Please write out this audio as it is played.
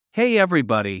Hey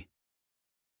everybody!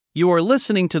 You are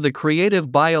listening to the Creative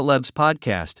Biolabs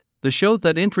podcast, the show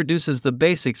that introduces the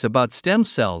basics about stem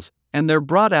cells and their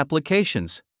broad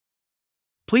applications.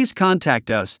 Please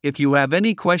contact us if you have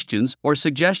any questions or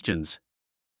suggestions.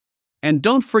 And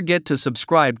don't forget to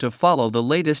subscribe to follow the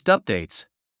latest updates.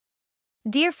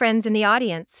 Dear friends in the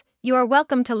audience, you are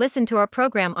welcome to listen to our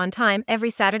program on time every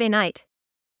Saturday night.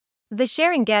 The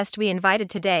sharing guest we invited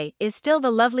today is still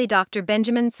the lovely Dr.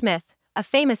 Benjamin Smith, a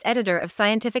famous editor of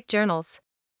scientific journals.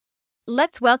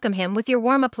 Let's welcome him with your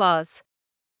warm applause.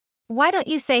 Why don't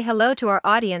you say hello to our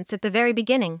audience at the very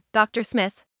beginning, Dr.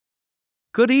 Smith?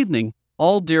 Good evening,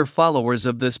 all dear followers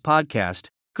of this podcast.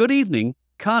 Good evening,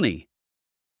 Connie.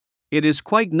 It is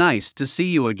quite nice to see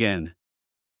you again.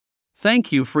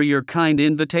 Thank you for your kind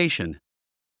invitation.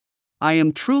 I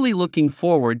am truly looking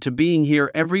forward to being here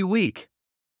every week.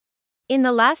 In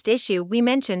the last issue, we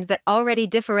mentioned that already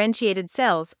differentiated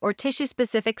cells, or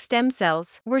tissue-specific stem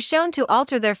cells, were shown to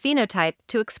alter their phenotype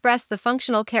to express the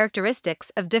functional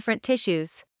characteristics of different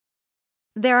tissues.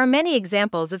 There are many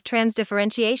examples of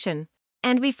transdifferentiation,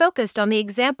 and we focused on the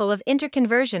example of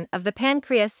interconversion of the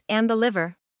pancreas and the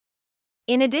liver.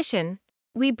 In addition,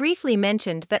 we briefly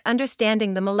mentioned that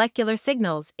understanding the molecular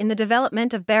signals in the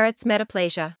development of Barrett's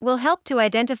metaplasia will help to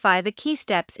identify the key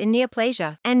steps in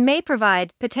neoplasia and may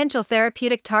provide potential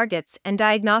therapeutic targets and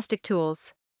diagnostic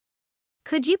tools.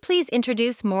 Could you please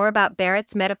introduce more about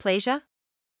Barrett's metaplasia?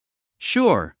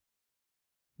 Sure.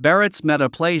 Barrett's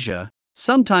metaplasia,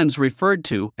 sometimes referred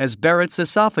to as Barrett's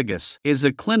esophagus, is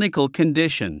a clinical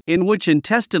condition in which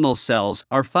intestinal cells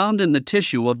are found in the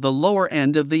tissue of the lower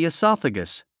end of the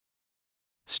esophagus.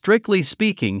 Strictly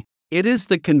speaking, it is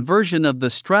the conversion of the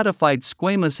stratified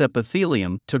squamous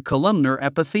epithelium to columnar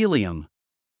epithelium.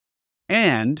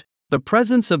 And the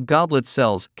presence of goblet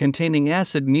cells containing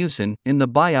acid mucin in the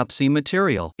biopsy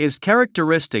material is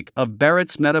characteristic of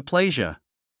Barrett's metaplasia.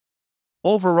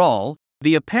 Overall,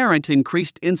 the apparent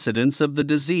increased incidence of the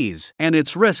disease and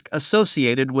its risk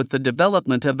associated with the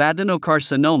development of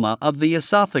adenocarcinoma of the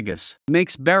esophagus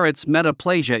makes Barrett's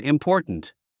metaplasia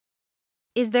important.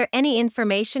 Is there any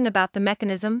information about the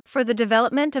mechanism for the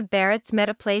development of Barrett's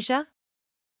metaplasia?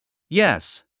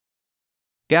 Yes.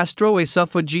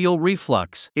 Gastroesophageal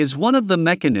reflux is one of the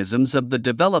mechanisms of the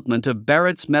development of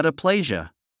Barrett's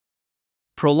metaplasia.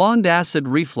 Prolonged acid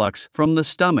reflux from the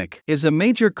stomach is a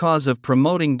major cause of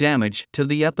promoting damage to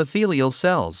the epithelial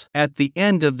cells at the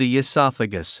end of the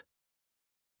esophagus.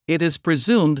 It is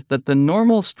presumed that the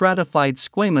normal stratified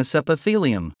squamous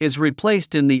epithelium is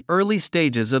replaced in the early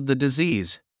stages of the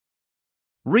disease.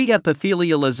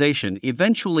 Reepithelialization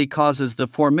eventually causes the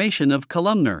formation of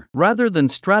columnar rather than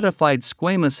stratified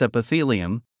squamous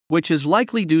epithelium, which is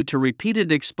likely due to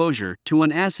repeated exposure to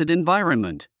an acid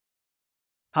environment.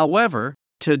 However,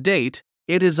 to date,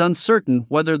 it is uncertain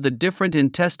whether the different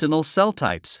intestinal cell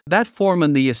types that form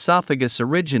in the esophagus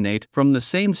originate from the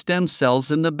same stem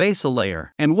cells in the basal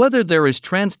layer, and whether there is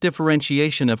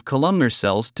transdifferentiation of columnar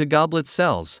cells to goblet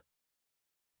cells.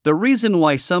 The reason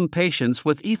why some patients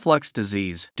with efflux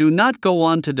disease do not go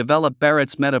on to develop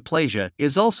Barrett's metaplasia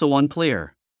is also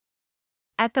unclear.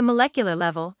 At the molecular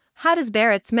level, how does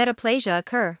Barrett's metaplasia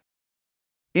occur?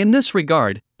 In this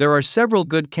regard, there are several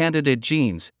good candidate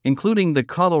genes, including the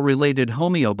caudal-related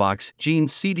homeobox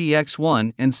genes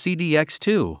CDX1 and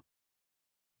CDX2.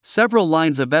 Several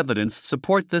lines of evidence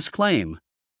support this claim.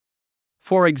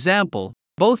 For example,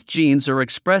 both genes are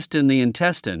expressed in the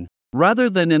intestine, rather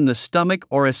than in the stomach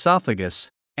or esophagus,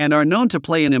 and are known to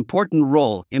play an important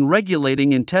role in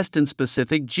regulating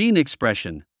intestine-specific gene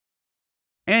expression.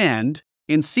 And,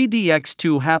 in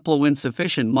CDX2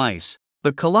 haploinsufficient mice,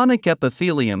 the colonic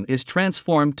epithelium is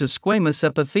transformed to squamous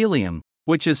epithelium,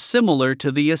 which is similar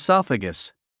to the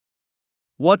esophagus.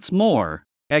 What's more,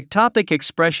 ectopic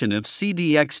expression of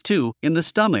CDX2 in the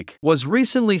stomach was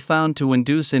recently found to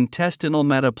induce intestinal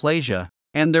metaplasia,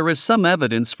 and there is some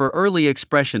evidence for early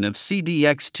expression of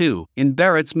CDX2 in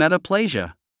Barrett's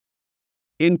metaplasia.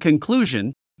 In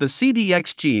conclusion, the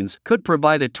CDX genes could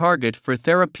provide a target for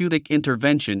therapeutic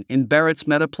intervention in Barrett's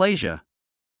metaplasia.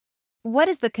 What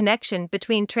is the connection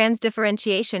between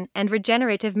transdifferentiation and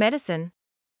regenerative medicine?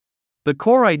 The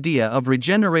core idea of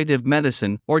regenerative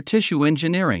medicine or tissue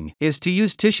engineering is to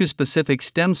use tissue-specific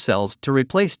stem cells to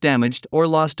replace damaged or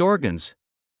lost organs.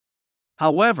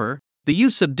 However, the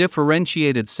use of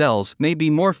differentiated cells may be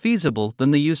more feasible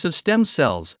than the use of stem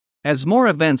cells, as more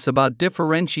events about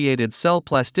differentiated cell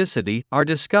plasticity are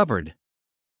discovered.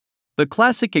 The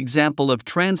classic example of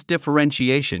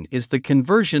transdifferentiation is the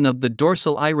conversion of the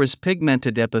dorsal iris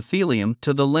pigmented epithelium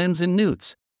to the lens in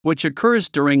newts, which occurs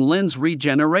during lens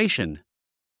regeneration.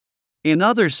 In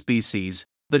other species,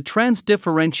 the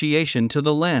transdifferentiation to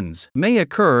the lens may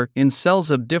occur in cells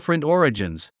of different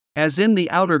origins, as in the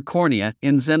outer cornea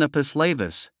in Xenopus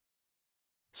laevis.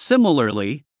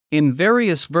 Similarly, in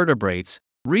various vertebrates,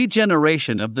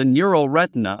 regeneration of the neural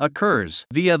retina occurs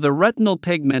via the retinal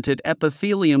pigmented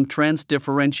epithelium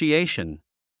transdifferentiation.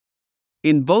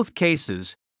 In both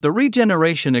cases, the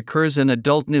regeneration occurs in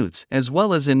adult newts as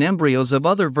well as in embryos of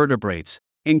other vertebrates,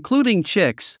 including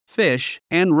chicks, fish,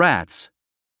 and rats.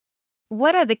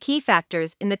 What are the key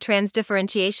factors in the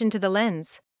transdifferentiation to the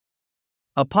lens?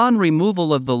 Upon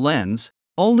removal of the lens,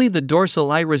 only the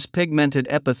dorsal iris pigmented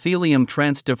epithelium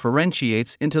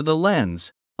transdifferentiates into the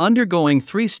lens, undergoing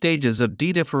 3 stages of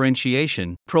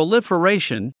dedifferentiation,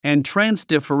 proliferation, and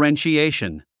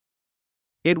transdifferentiation.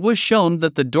 It was shown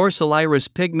that the dorsal iris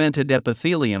pigmented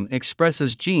epithelium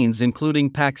expresses genes including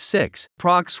PAX6,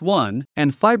 PROX1,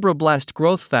 and fibroblast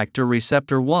growth factor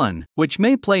receptor 1, which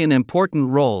may play an important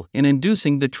role in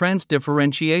inducing the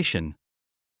transdifferentiation.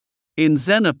 In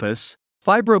Xenopus,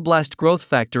 fibroblast growth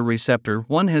factor receptor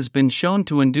 1 has been shown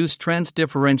to induce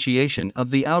transdifferentiation of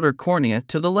the outer cornea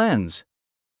to the lens.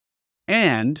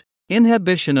 And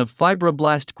inhibition of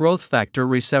fibroblast growth factor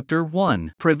receptor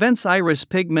 1 prevents iris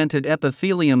pigmented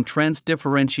epithelium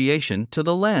transdifferentiation to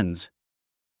the lens.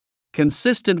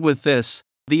 Consistent with this,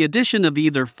 the addition of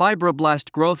either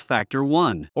fibroblast growth factor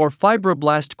 1 or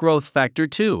fibroblast growth factor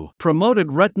 2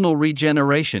 promoted retinal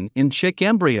regeneration in chick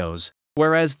embryos,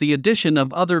 whereas the addition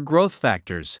of other growth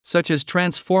factors, such as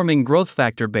transforming growth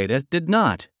factor beta, did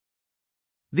not.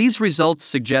 These results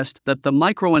suggest that the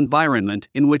microenvironment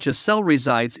in which a cell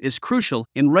resides is crucial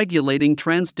in regulating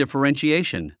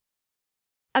transdifferentiation.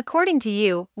 According to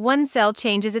you, one cell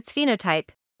changes its phenotype,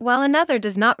 while another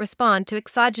does not respond to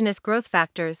exogenous growth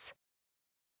factors.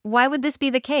 Why would this be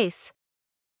the case?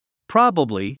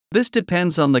 Probably, this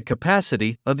depends on the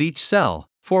capacity of each cell,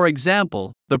 for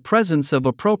example, the presence of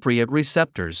appropriate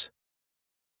receptors.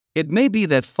 It may be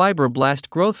that fibroblast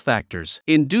growth factors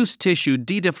induce tissue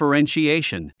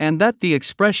dedifferentiation and that the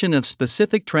expression of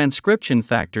specific transcription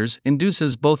factors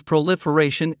induces both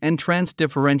proliferation and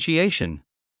transdifferentiation.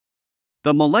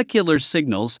 The molecular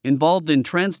signals involved in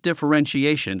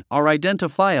transdifferentiation are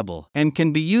identifiable and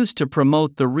can be used to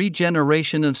promote the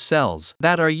regeneration of cells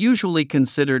that are usually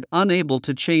considered unable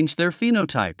to change their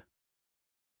phenotype.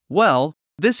 Well,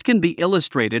 this can be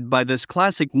illustrated by this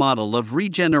classic model of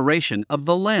regeneration of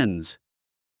the lens.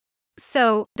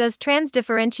 So, does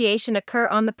transdifferentiation occur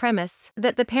on the premise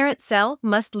that the parent cell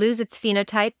must lose its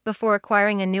phenotype before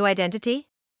acquiring a new identity?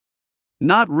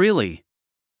 Not really.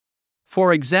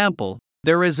 For example,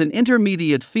 there is an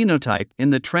intermediate phenotype in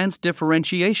the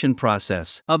transdifferentiation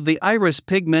process of the iris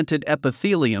pigmented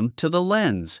epithelium to the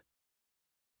lens.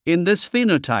 In this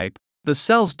phenotype, the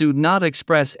cells do not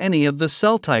express any of the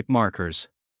cell type markers.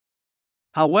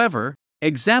 However,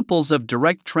 examples of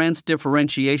direct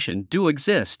transdifferentiation do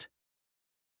exist.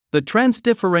 The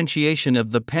transdifferentiation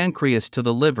of the pancreas to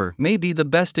the liver may be the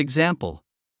best example.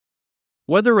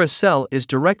 Whether a cell is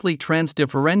directly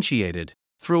transdifferentiated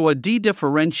through a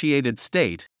dedifferentiated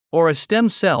state or a stem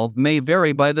cell may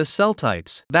vary by the cell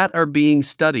types that are being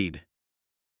studied.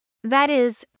 That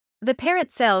is, the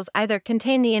parent cells either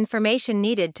contain the information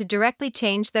needed to directly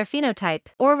change their phenotype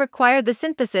or require the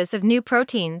synthesis of new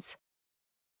proteins.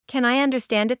 Can I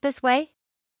understand it this way?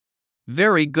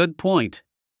 Very good point.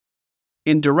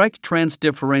 In direct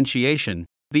transdifferentiation,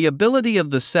 the ability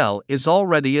of the cell is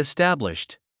already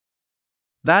established.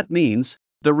 That means,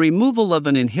 the removal of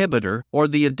an inhibitor or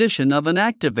the addition of an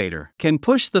activator can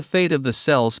push the fate of the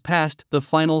cells past the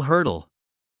final hurdle.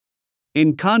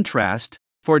 In contrast,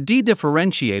 for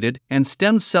dedifferentiated and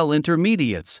stem cell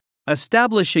intermediates,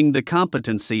 establishing the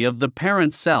competency of the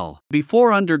parent cell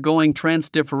before undergoing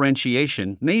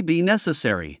transdifferentiation may be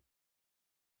necessary.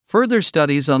 Further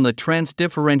studies on the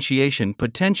transdifferentiation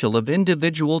potential of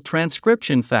individual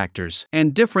transcription factors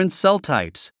and different cell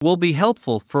types will be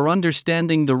helpful for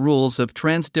understanding the rules of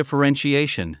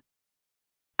transdifferentiation.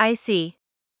 I see.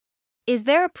 Is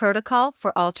there a protocol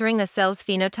for altering a cell's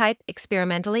phenotype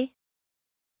experimentally?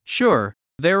 Sure,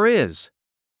 there is.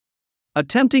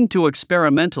 Attempting to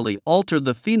experimentally alter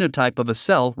the phenotype of a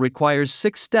cell requires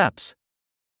 6 steps.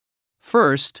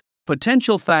 First,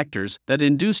 potential factors that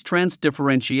induce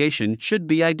transdifferentiation should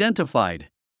be identified.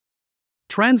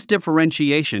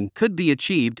 Transdifferentiation could be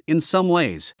achieved in some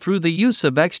ways through the use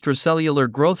of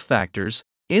extracellular growth factors,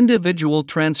 individual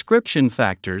transcription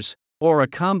factors, or a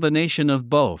combination of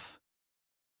both.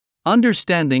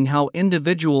 Understanding how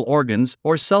individual organs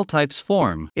or cell types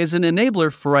form is an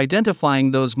enabler for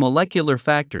identifying those molecular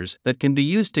factors that can be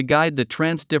used to guide the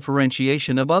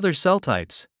transdifferentiation of other cell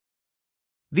types.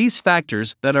 These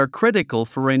factors that are critical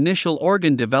for initial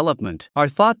organ development are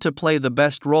thought to play the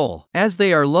best role, as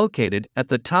they are located at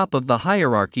the top of the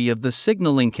hierarchy of the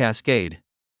signaling cascade.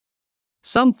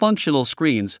 Some functional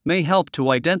screens may help to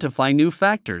identify new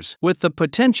factors with the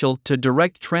potential to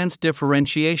direct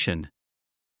transdifferentiation.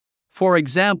 For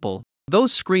example,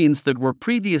 those screens that were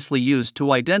previously used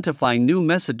to identify new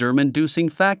mesoderm-inducing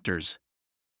factors.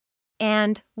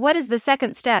 And what is the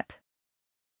second step?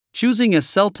 Choosing a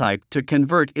cell type to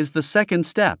convert is the second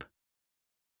step.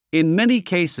 In many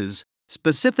cases,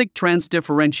 specific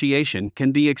transdifferentiation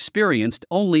can be experienced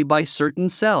only by certain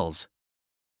cells.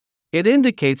 It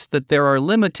indicates that there are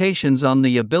limitations on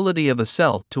the ability of a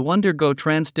cell to undergo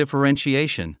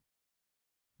transdifferentiation.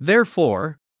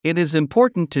 Therefore, it is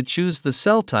important to choose the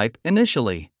cell type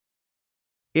initially.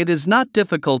 It is not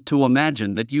difficult to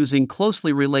imagine that using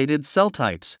closely related cell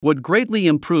types would greatly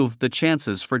improve the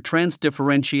chances for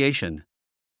transdifferentiation.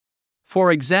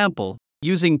 For example,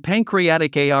 using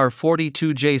pancreatic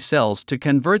AR42J cells to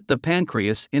convert the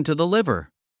pancreas into the liver.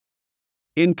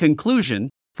 In conclusion,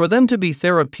 for them to be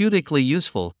therapeutically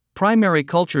useful, primary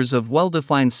cultures of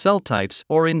well-defined cell types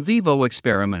or in vivo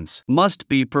experiments must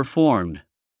be performed.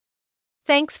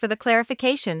 Thanks for the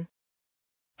clarification.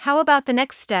 How about the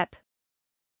next step?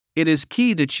 It is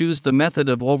key to choose the method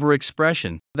of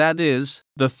overexpression, that is,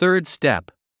 the third step.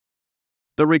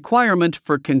 The requirement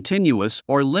for continuous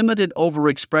or limited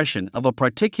overexpression of a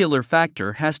particular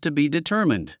factor has to be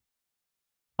determined.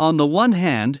 On the one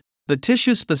hand, the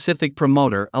tissue-specific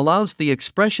promoter allows the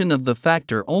expression of the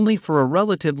factor only for a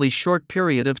relatively short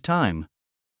period of time.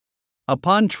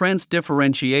 Upon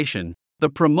transdifferentiation, the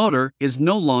promoter is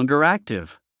no longer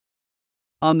active.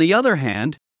 On the other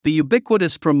hand, the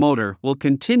ubiquitous promoter will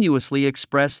continuously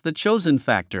express the chosen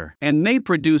factor and may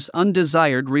produce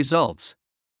undesired results.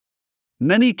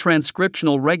 Many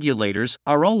transcriptional regulators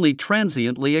are only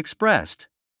transiently expressed.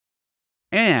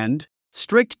 And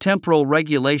strict temporal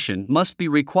regulation must be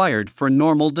required for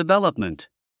normal development.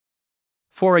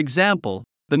 For example,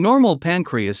 the normal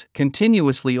pancreas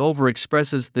continuously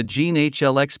overexpresses the gene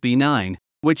HLXB9,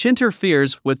 which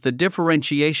interferes with the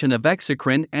differentiation of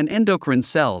exocrine and endocrine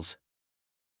cells.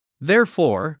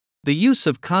 Therefore, the use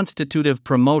of constitutive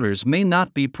promoters may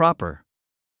not be proper.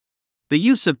 The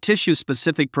use of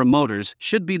tissue-specific promoters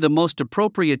should be the most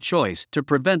appropriate choice to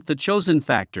prevent the chosen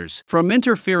factors from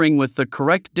interfering with the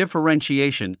correct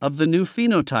differentiation of the new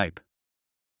phenotype.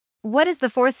 What is the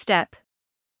fourth step?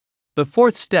 The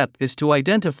fourth step is to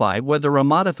identify whether a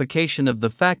modification of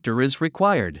the factor is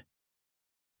required.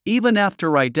 Even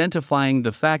after identifying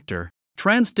the factor,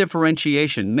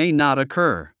 transdifferentiation may not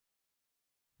occur.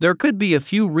 There could be a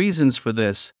few reasons for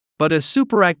this, but a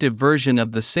superactive version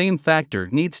of the same factor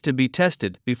needs to be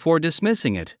tested before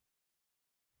dismissing it.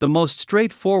 The most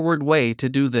straightforward way to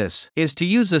do this is to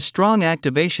use a strong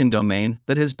activation domain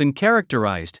that has been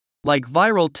characterized, like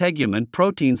viral tegument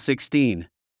protein 16.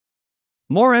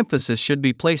 More emphasis should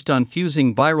be placed on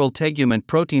fusing viral tegument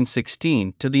protein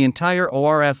 16 to the entire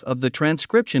ORF of the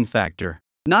transcription factor,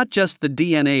 not just the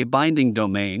DNA binding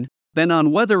domain, than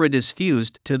on whether it is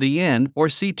fused to the N or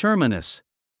C terminus.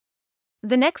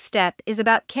 The next step is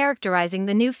about characterizing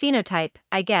the new phenotype,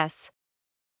 I guess.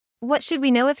 What should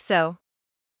we know if so?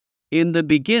 In the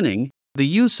beginning, the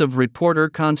use of reporter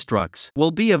constructs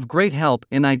will be of great help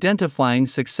in identifying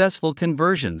successful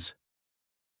conversions.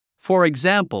 For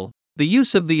example, the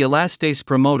use of the elastase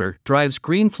promoter drives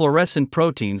green fluorescent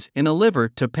proteins in a liver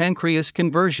to pancreas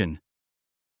conversion.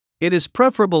 It is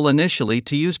preferable initially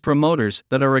to use promoters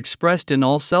that are expressed in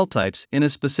all cell types in a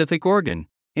specific organ,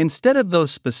 instead of those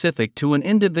specific to an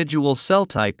individual cell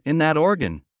type in that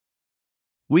organ.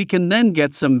 We can then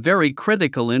get some very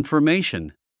critical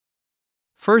information.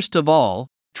 First of all,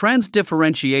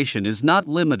 transdifferentiation is not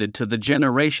limited to the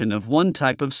generation of one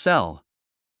type of cell.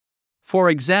 For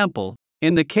example,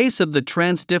 in the case of the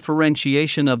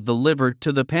transdifferentiation of the liver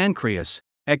to the pancreas,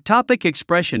 ectopic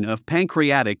expression of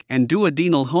pancreatic and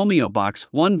duodenal homeobox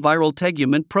 1 viral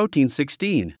tegument protein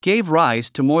 16 gave rise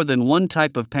to more than one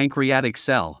type of pancreatic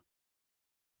cell.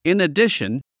 In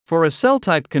addition, for a cell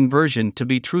type conversion to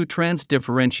be true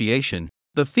transdifferentiation,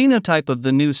 the phenotype of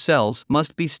the new cells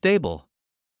must be stable.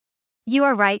 You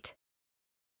are right.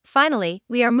 Finally,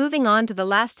 we are moving on to the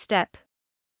last step.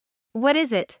 What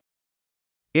is it?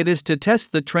 It is to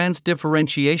test the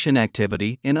transdifferentiation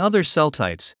activity in other cell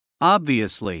types.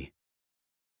 Obviously.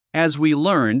 As we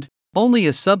learned, only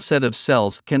a subset of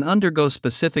cells can undergo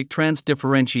specific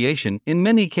transdifferentiation in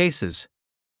many cases.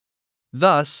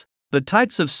 Thus, the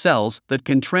types of cells that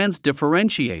can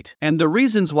transdifferentiate and the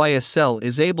reasons why a cell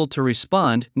is able to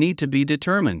respond need to be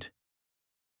determined.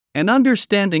 An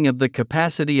understanding of the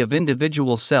capacity of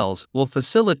individual cells will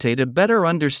facilitate a better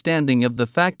understanding of the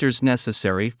factors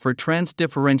necessary for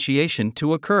transdifferentiation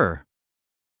to occur.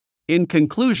 In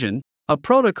conclusion, a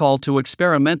protocol to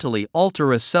experimentally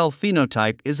alter a cell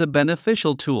phenotype is a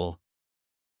beneficial tool.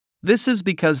 This is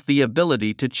because the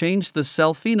ability to change the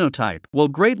cell phenotype will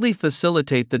greatly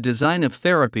facilitate the design of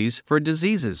therapies for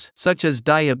diseases such as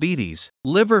diabetes,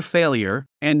 liver failure,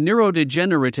 and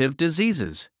neurodegenerative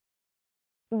diseases.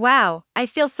 Wow, I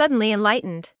feel suddenly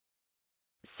enlightened.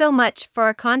 So much for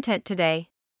our content today.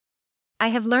 I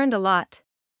have learned a lot.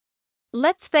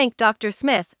 Let's thank Dr.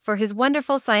 Smith for his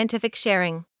wonderful scientific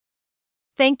sharing.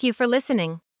 Thank you for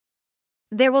listening.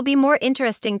 There will be more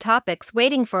interesting topics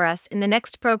waiting for us in the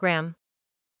next program.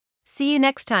 See you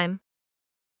next time.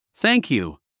 Thank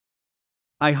you.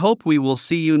 I hope we will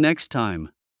see you next time.